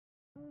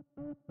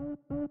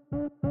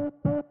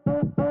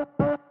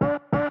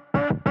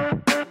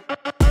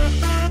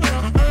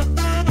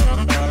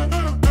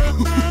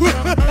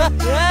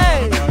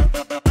Hey!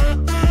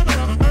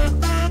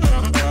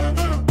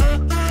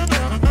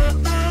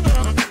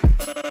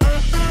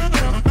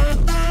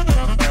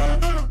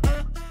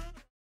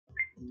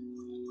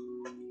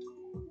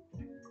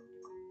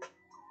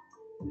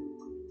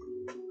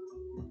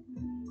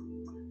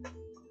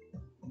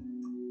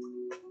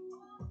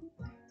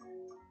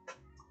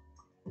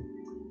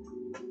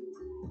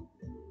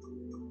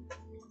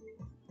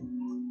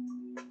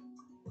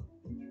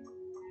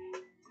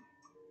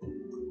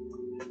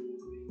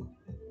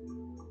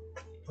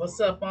 What's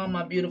up, all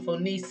my beautiful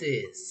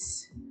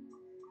nieces?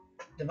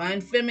 Divine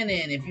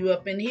Feminine, if you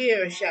up in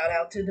here, shout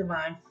out to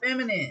Divine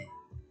Feminine.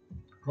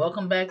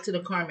 Welcome back to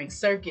the Karmic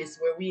Circus,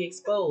 where we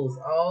expose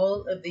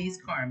all of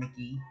these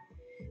karmic-y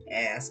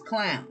ass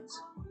clowns.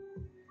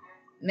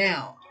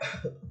 Now,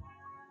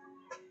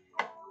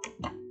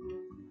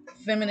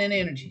 feminine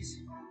energies.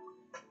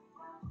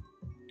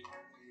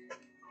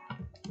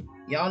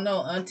 Y'all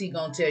know Auntie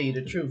gonna tell you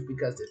the truth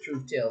because the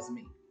truth tells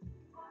me.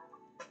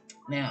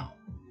 Now,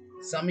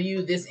 some of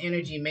you, this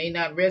energy may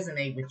not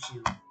resonate with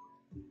you,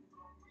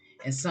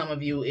 and some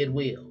of you, it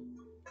will.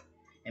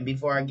 And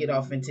before I get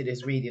off into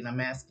this reading, I'm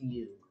asking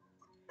you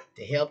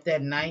to help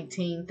that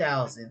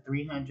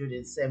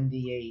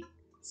 19,378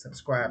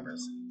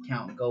 subscribers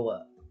count go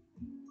up.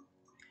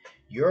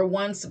 Your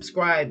one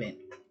subscribing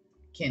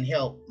can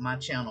help my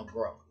channel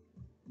grow.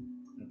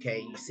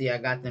 Okay, you see I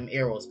got them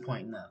arrows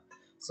pointing up.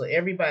 So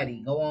everybody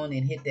go on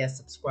and hit that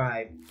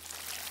subscribe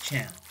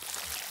channel.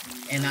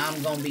 And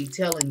I'm going to be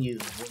telling you,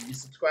 when you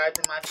subscribe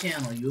to my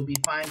channel, you'll be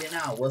finding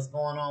out what's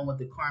going on with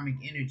the karmic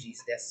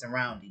energies that's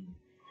surrounding you.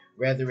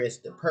 Whether it's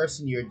the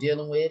person you're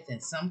dealing with,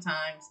 and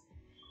sometimes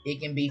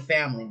it can be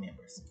family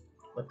members.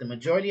 But the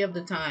majority of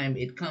the time,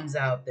 it comes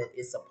out that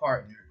it's a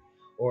partner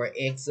or an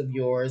ex of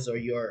yours, or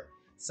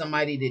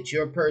somebody that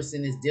your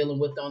person is dealing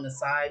with on the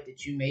side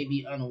that you may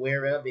be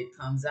unaware of. It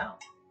comes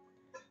out.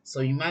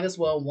 So you might as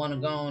well want to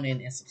go on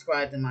and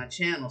subscribe to my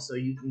channel so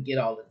you can get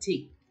all the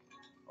tea.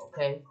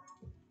 Okay?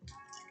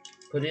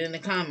 Put it in the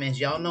comments.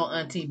 Y'all know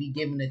Auntie be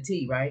giving the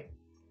tea, right?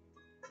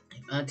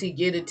 If Auntie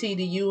get a tea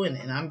to you and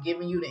I'm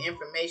giving you the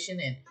information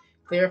and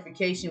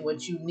clarification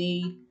what you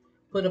need,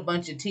 put a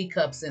bunch of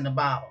teacups in the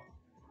bottle.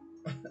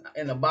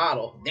 In a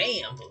bottle.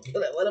 Damn.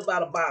 What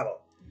about a bottle?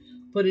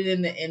 Put it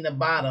in the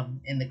bottom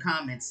in the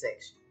comment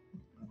section.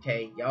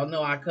 Okay? Y'all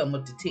know I come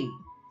with the tea.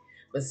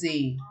 But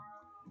see,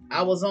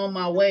 I was on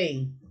my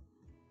way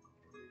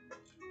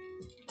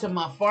to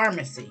my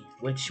pharmacy,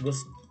 which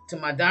was to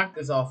my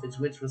doctor's office,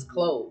 which was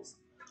closed.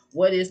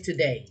 What is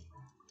today?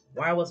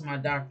 Why was my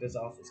doctor's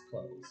office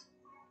closed?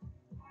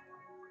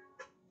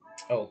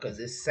 Oh, because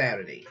it's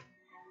Saturday.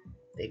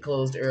 They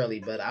closed early,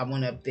 but I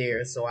went up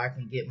there so I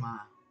can get my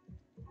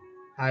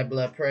high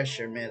blood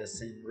pressure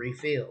medicine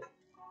refilled.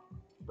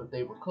 But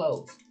they were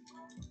closed.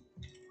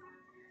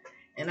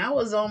 And I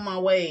was on my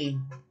way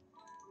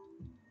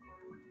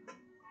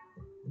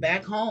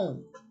back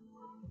home.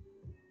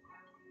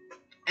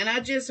 And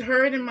I just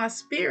heard in my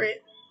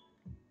spirit,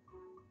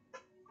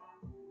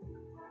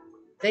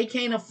 they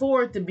can't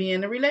afford to be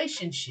in a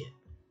relationship.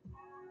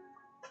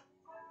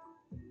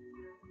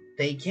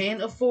 They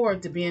can't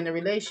afford to be in a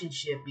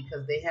relationship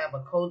because they have a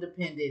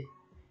codependent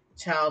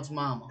child's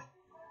mama.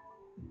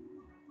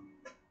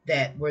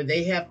 Where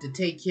they have to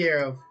take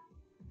care of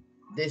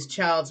this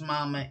child's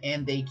mama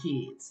and their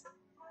kids.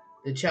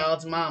 The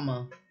child's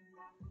mama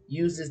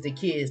uses the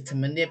kids to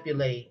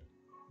manipulate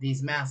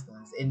these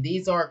masculines. And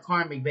these are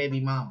karmic baby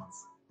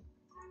mamas.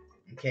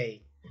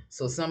 Okay?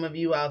 So some of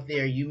you out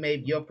there,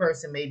 your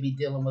person may be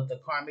dealing with a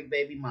karmic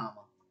baby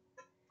mama.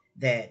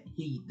 That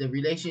the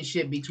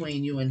relationship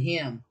between you and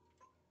him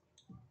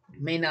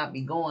may not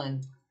be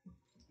going,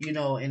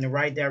 in the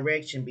right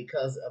direction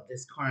because of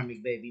this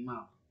karmic baby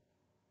mama.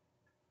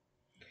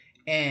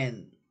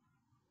 And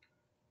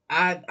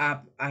I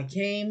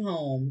came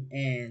home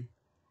and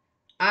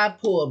I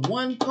pulled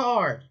one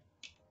card.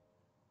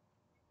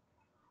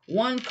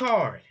 One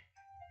card.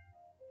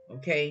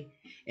 Okay?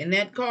 And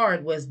that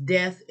card was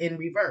death in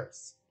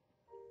reverse.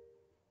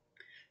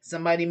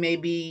 Somebody may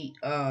be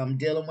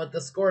dealing with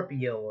a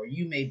Scorpio, or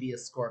you may be a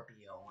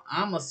Scorpio.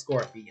 I'm a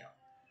Scorpio.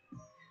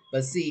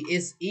 But see,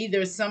 it's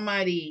either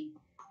somebody,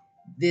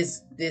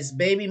 this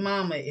baby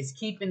mama is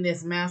keeping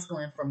this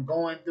masculine from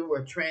going through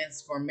a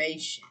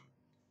transformation.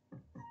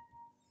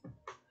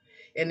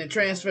 And the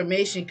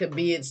transformation could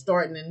be it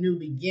starting a new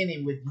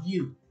beginning with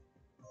you.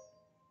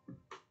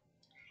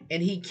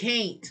 And he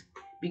can't,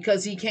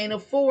 because he can't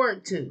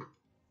afford to.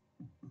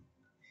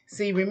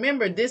 See,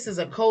 remember, this is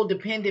a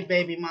codependent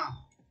baby mama.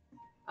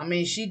 I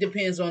mean, she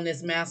depends on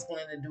this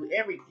masculine to do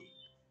everything.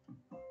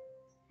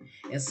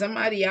 And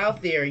somebody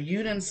out there, you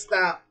didn't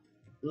stop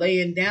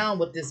laying down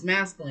with this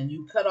masculine.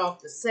 You cut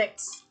off the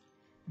sex.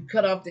 You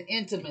cut off the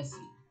intimacy.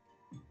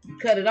 You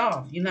cut it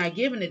off. You're not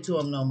giving it to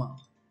him no more.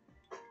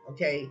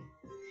 Okay?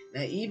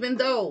 Now, even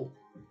though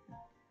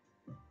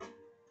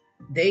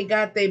they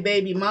got their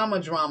baby mama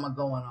drama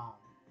going on,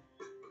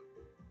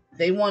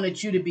 They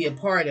wanted you to be a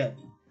part of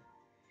it.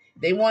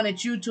 They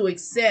wanted you to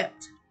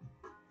accept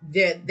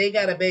that they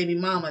got a baby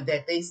mama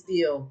that they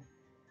still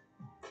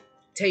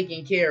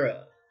taking care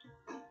of,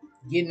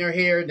 getting her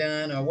hair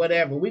done or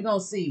whatever. We're going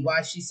to see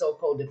why she's so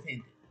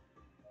codependent.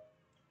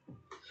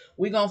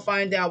 We're going to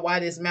find out why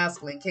this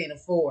masculine can't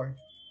afford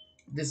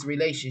this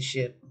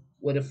relationship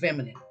with a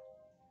feminine,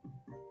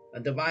 a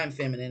divine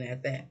feminine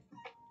at that.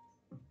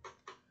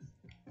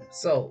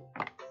 So,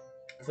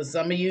 for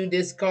some of you,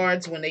 these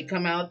cards, when they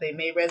come out, they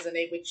may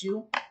resonate with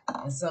you.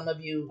 And some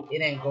of you,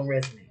 it ain't going to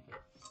resonate with.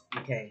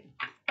 Okay?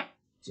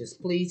 Just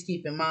please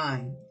keep in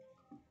mind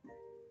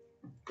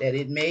that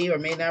it may or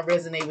may not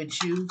resonate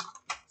with you.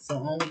 So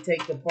only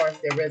take the parts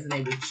that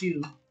resonate with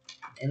you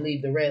and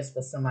leave the rest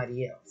for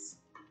somebody else.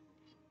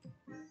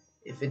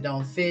 If it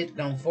don't fit,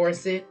 don't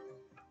force it.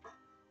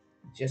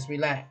 Just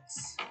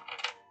relax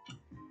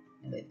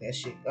and let that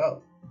shit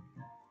go.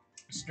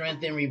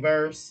 Strength in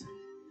reverse.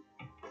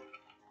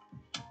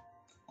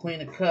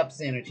 Queen of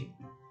Cups energy.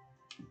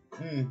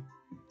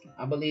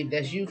 I believe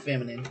that's you,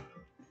 feminine.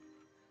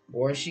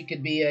 Or she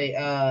could be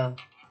a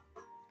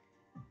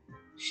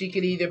she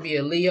could either be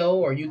a Leo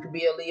or you could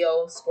be a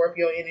Leo.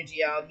 Scorpio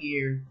energy out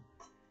here.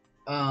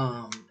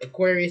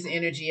 Aquarius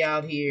energy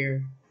out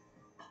here.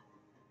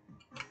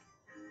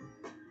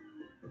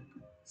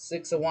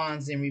 Six of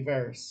Wands in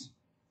reverse.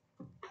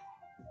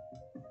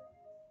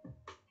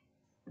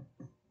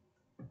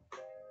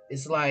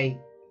 It's like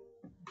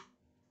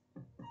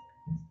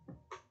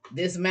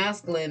this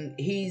masculine,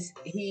 he's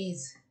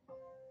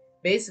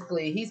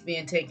basically, he's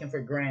being taken for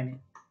granted.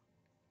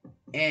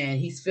 And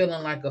he's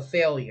feeling like a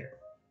failure.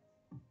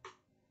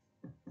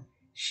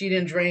 She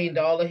done drained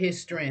all of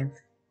his strength.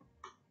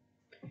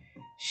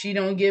 She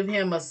don't give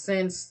him a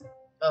sense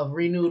of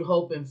renewed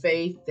hope and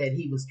faith that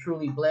he was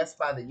truly blessed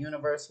by the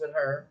universe with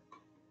her.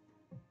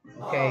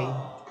 Okay?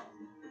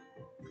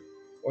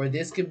 Or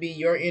this could be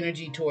your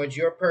energy towards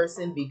your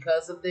person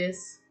because of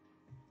this.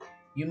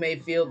 You may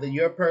feel that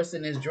your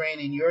person is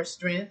draining your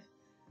strength.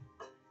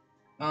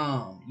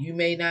 You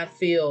may not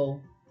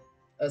feel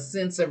a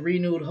sense of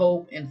renewed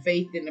hope and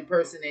faith in the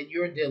person that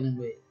you're dealing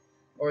with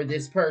or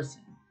this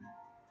person.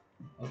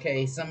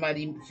 Okay,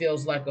 somebody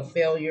feels like a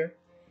failure,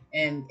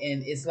 and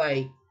it's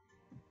like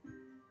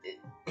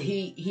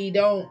he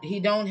don't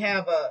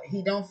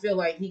feel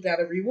like he got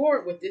a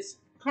reward with this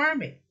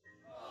karmic.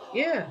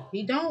 Yeah,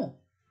 he don't.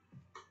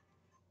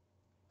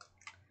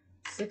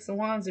 Six of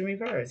Wands in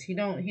reverse. He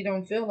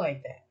don't feel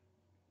like that.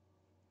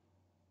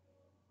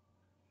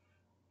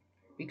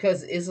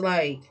 Because it's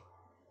like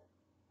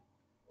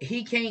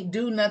he can't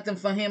do nothing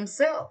for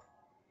himself.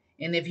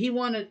 And if he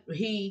wanted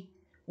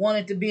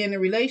to be in a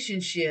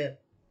relationship,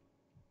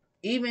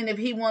 even if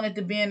he wanted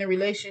to be in a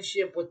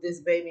relationship with this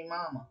baby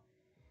mama,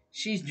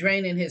 she's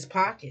draining his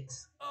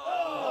pockets.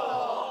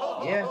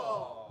 Yeah.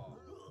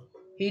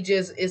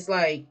 It's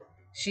like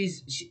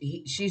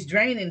she's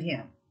draining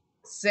him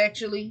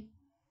sexually,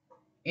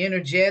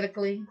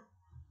 energetically.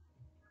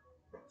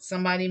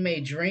 Somebody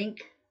may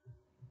drink.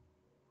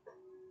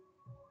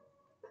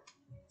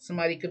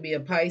 Somebody could be a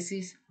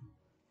Pisces.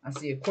 I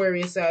see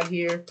Aquarius out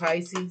here,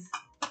 Pisces.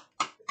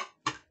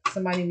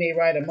 Somebody may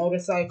ride a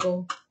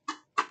motorcycle.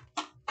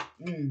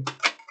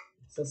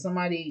 So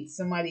somebody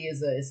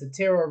is a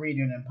tarot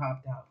reader and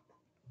popped out.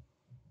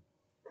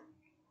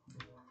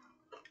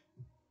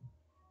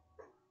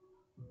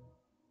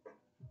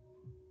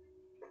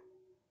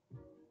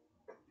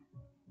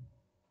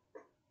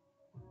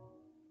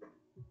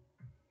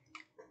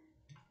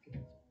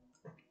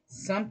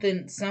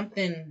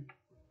 Something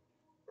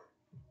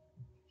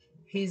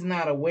he's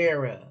not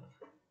aware of.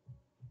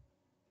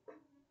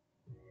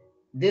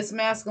 This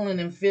masculine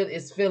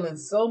is feeling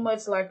so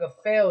much like a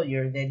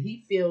failure that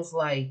he feels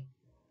like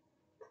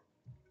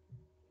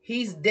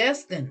he's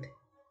destined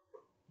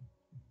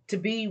to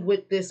be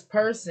with this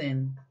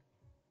person.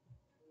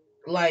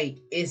 Like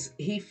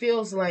he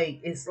feels like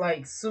it's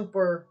like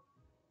super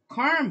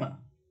karma.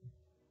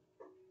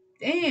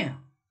 Damn.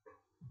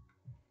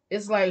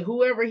 It's like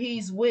whoever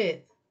he's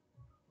with,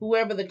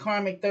 whoever the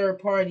karmic third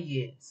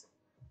party is.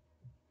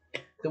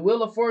 The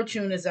Wheel of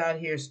Fortune is out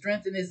here.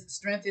 Strength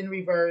in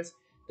reverse.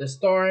 The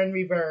Star in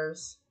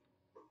reverse.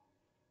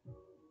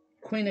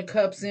 Queen of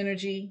Cups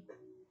energy.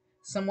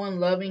 Someone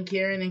loving,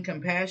 caring, and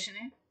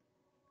compassionate.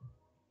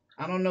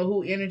 I don't know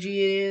who energy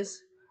it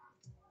is.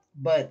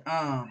 But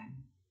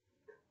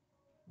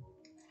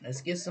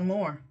let's get some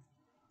more.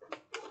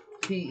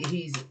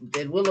 He's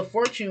that Wheel of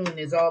Fortune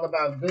is all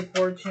about good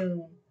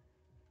fortune.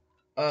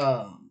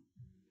 The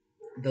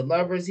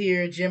Lovers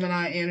here,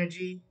 Gemini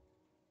energy.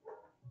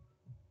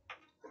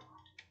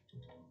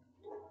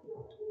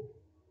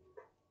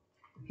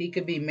 He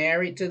could be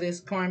married to this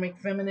karmic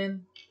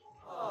feminine.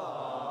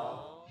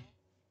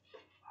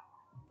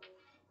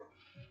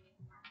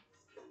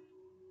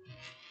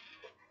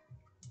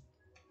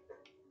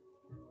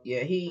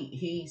 Yeah,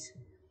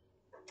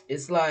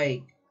 it's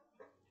like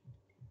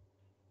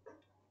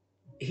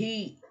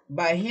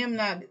by him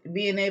not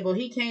being able,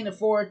 he can't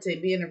afford to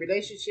be in a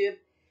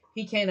relationship.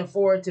 He can't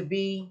afford to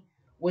be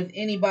with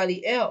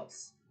anybody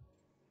else.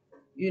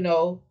 you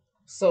know.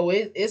 So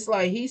it's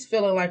like he's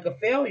feeling like a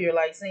failure,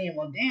 like saying,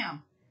 well,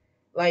 damn,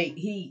 like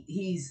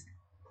he's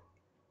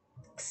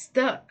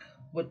stuck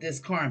with this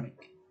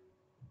karmic.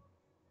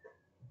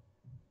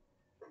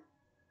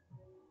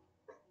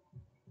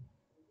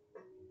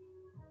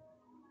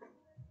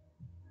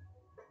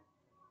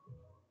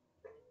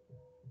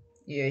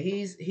 Yeah,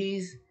 he's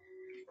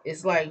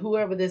it's like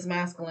whoever this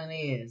masculine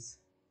is,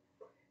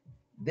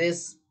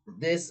 this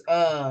this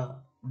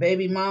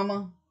baby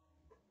mama,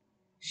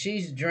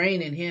 she's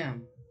draining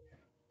him.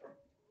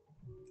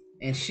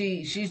 And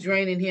she's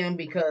draining him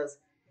because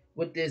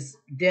with this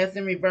death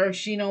in reverse,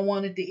 she don't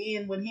want it to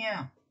end with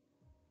him.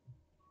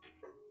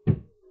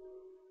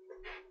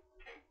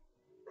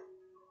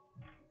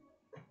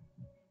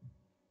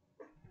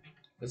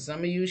 For some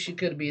of you, she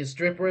could be a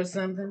stripper or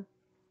something.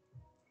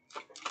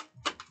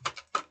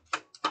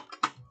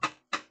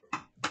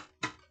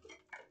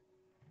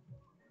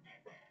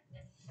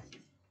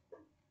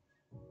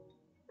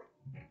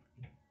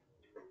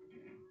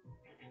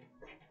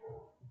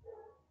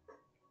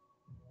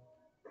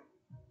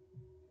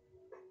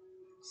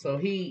 So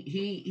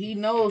he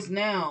knows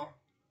now.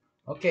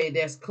 Okay,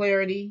 there's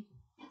clarity.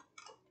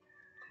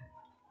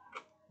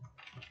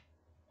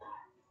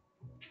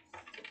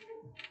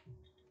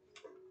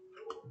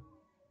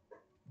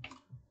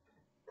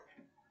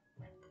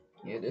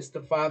 Yeah, this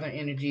the father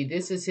energy.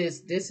 This is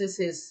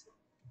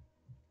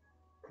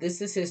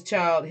his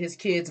child, his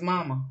kid's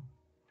mama.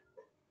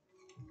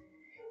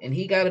 And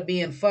he gotta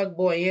be in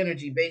fuckboy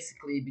energy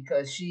basically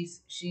because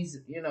she's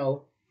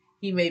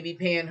he may be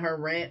paying her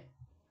rent.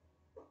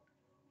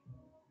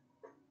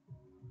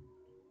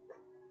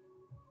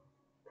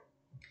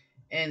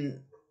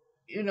 And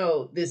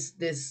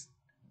this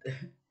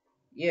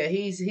yeah,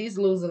 he's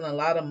losing a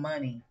lot of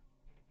money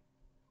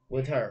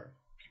with her.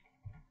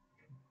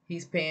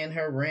 He's paying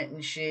her rent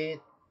and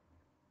shit.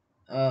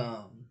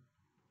 Um,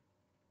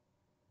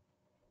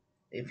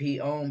 if he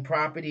owned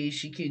property,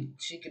 she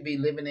could be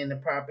living in the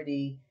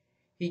property.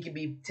 He could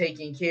be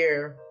taking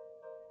care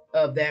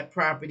of that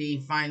property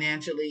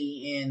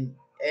financially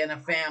and a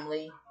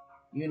family,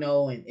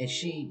 and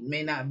she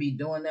may not be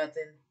doing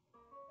nothing.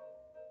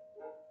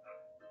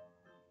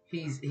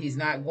 He's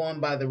not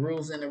going by the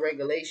rules and the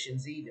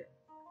regulations either.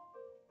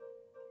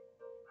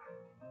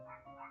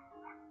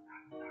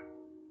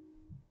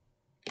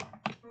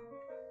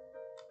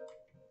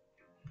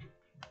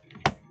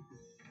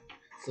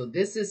 So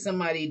this is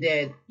somebody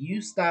that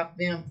you stop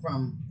them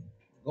from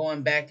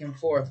going back and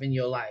forth in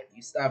your life.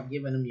 You stop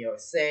giving them your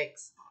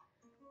sex,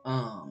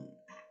 um,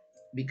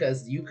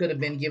 because you could have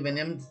been giving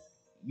them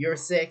your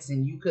sex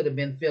and you could have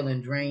been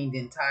feeling drained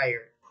and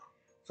tired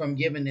from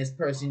giving this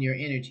person your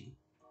energy.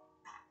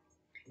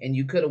 And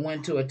you could have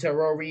went to a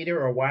tarot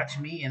reader or watched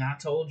me and I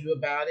told you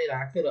about it.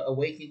 I could have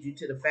awakened you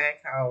to the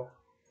fact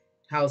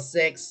how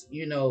sex,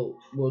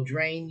 will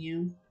drain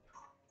you.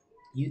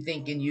 You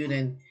thinking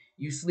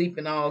you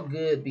sleeping all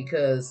good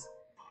because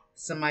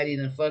somebody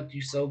done fucked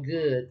you so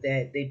good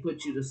that they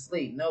put you to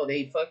sleep. No,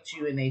 they fucked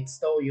you and they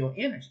stole your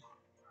energy.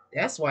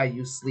 That's why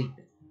you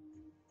sleeping.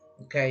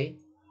 Okay?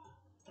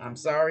 I'm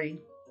sorry.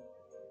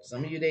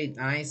 Some of you,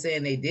 I ain't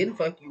saying they didn't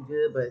fuck you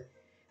good, but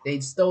they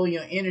stole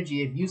your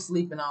energy. If you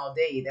sleeping all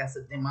day, that's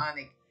a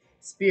demonic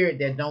spirit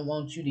that don't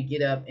want you to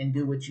get up and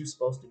do what you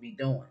supposed to be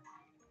doing.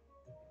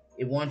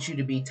 It wants you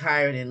to be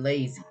tired and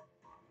lazy.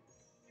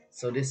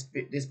 So this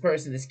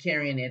person is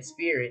carrying that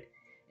spirit,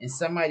 and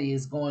somebody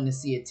is going to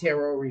see a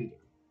tarot reader.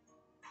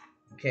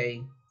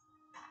 Okay.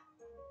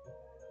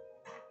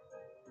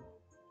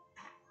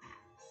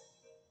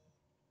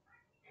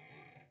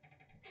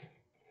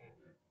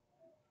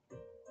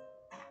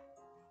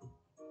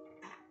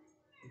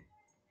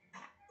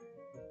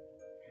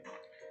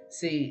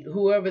 See,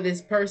 whoever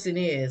this person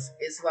is,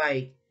 it's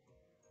like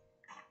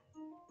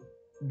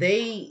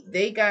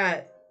they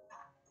got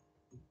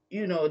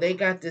they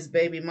got this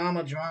baby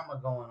mama drama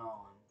going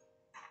on.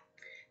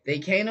 They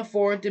can't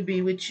afford to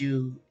be with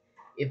you.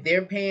 If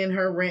they're paying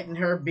her rent and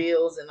her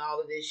bills and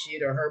all of this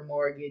shit or her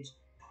mortgage,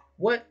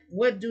 what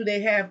do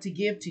they have to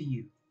give to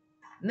you?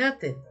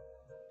 Nothing.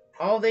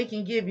 All they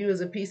can give you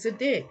is a piece of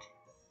dick.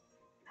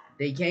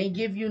 They can't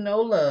give you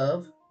no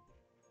love.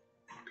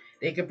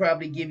 They could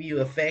probably give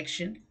you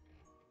affection.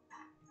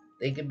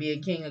 They could be a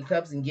king of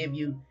cups and give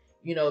you,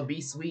 be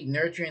sweet,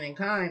 nurturing, and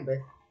kind. But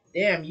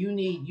damn, you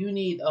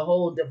need a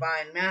whole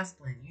divine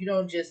masculine. You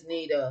don't just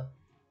need a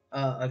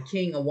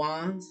king of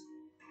wands.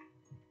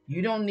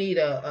 You don't need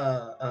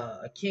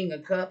a king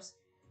of cups.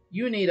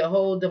 You need a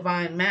whole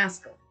divine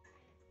masculine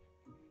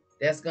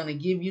that's gonna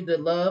give you the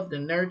love, the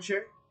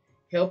nurture,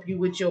 help you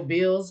with your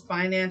bills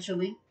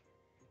financially,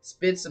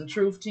 spit some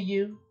truth to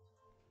you,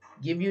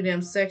 give you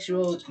them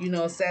sexual,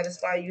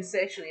 satisfy you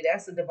sexually.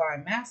 That's a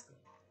divine masculine.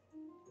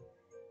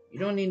 You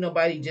don't need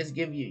nobody just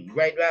give you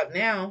right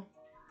now.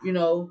 You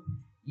know,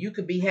 you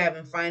could be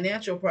having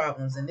financial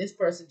problems, and this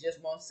person just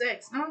wants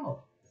sex.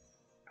 No,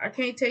 I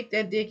can't take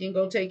that dick and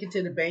go take it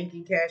to the bank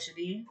and cash it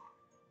in.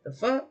 The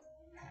fuck?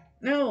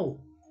 No.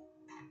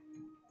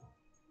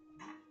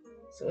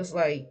 So it's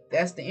like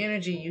that's the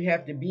energy you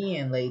have to be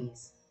in,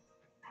 ladies.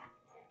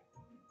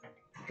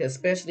 Because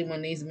especially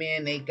when these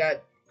men, they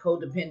got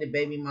codependent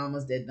baby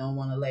mamas that don't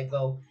want to let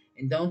go.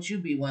 And don't you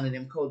be one of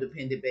them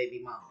codependent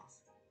baby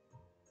mamas.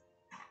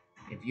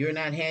 If you're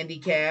not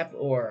handicapped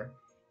or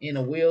in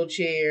a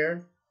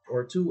wheelchair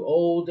or too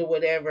old or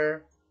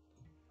whatever,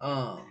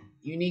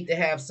 you need to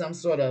have some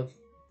sort of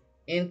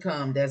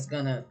income that's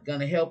gonna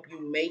help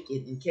you make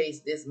it in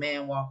case this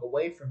man walk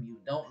away from you.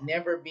 Don't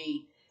never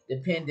be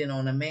dependent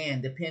on a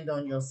man. Depend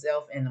on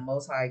yourself and the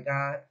Most High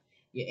God,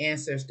 your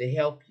answers to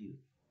help you.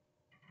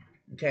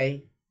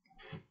 Okay.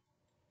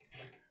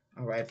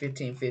 All right,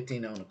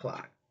 15:15 on the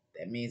clock.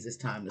 That means it's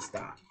time to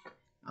stop.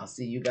 I'll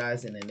see you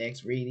guys in the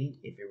next reading.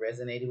 If it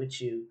resonated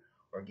with you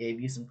or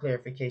gave you some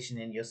clarification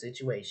in your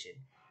situation,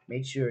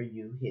 make sure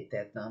you hit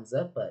that thumbs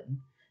up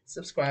button,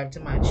 subscribe to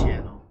my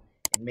channel,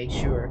 and make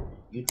sure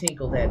you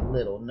tinkle that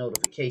little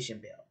notification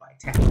bell by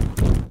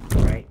tapping.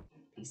 All right,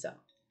 peace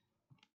out.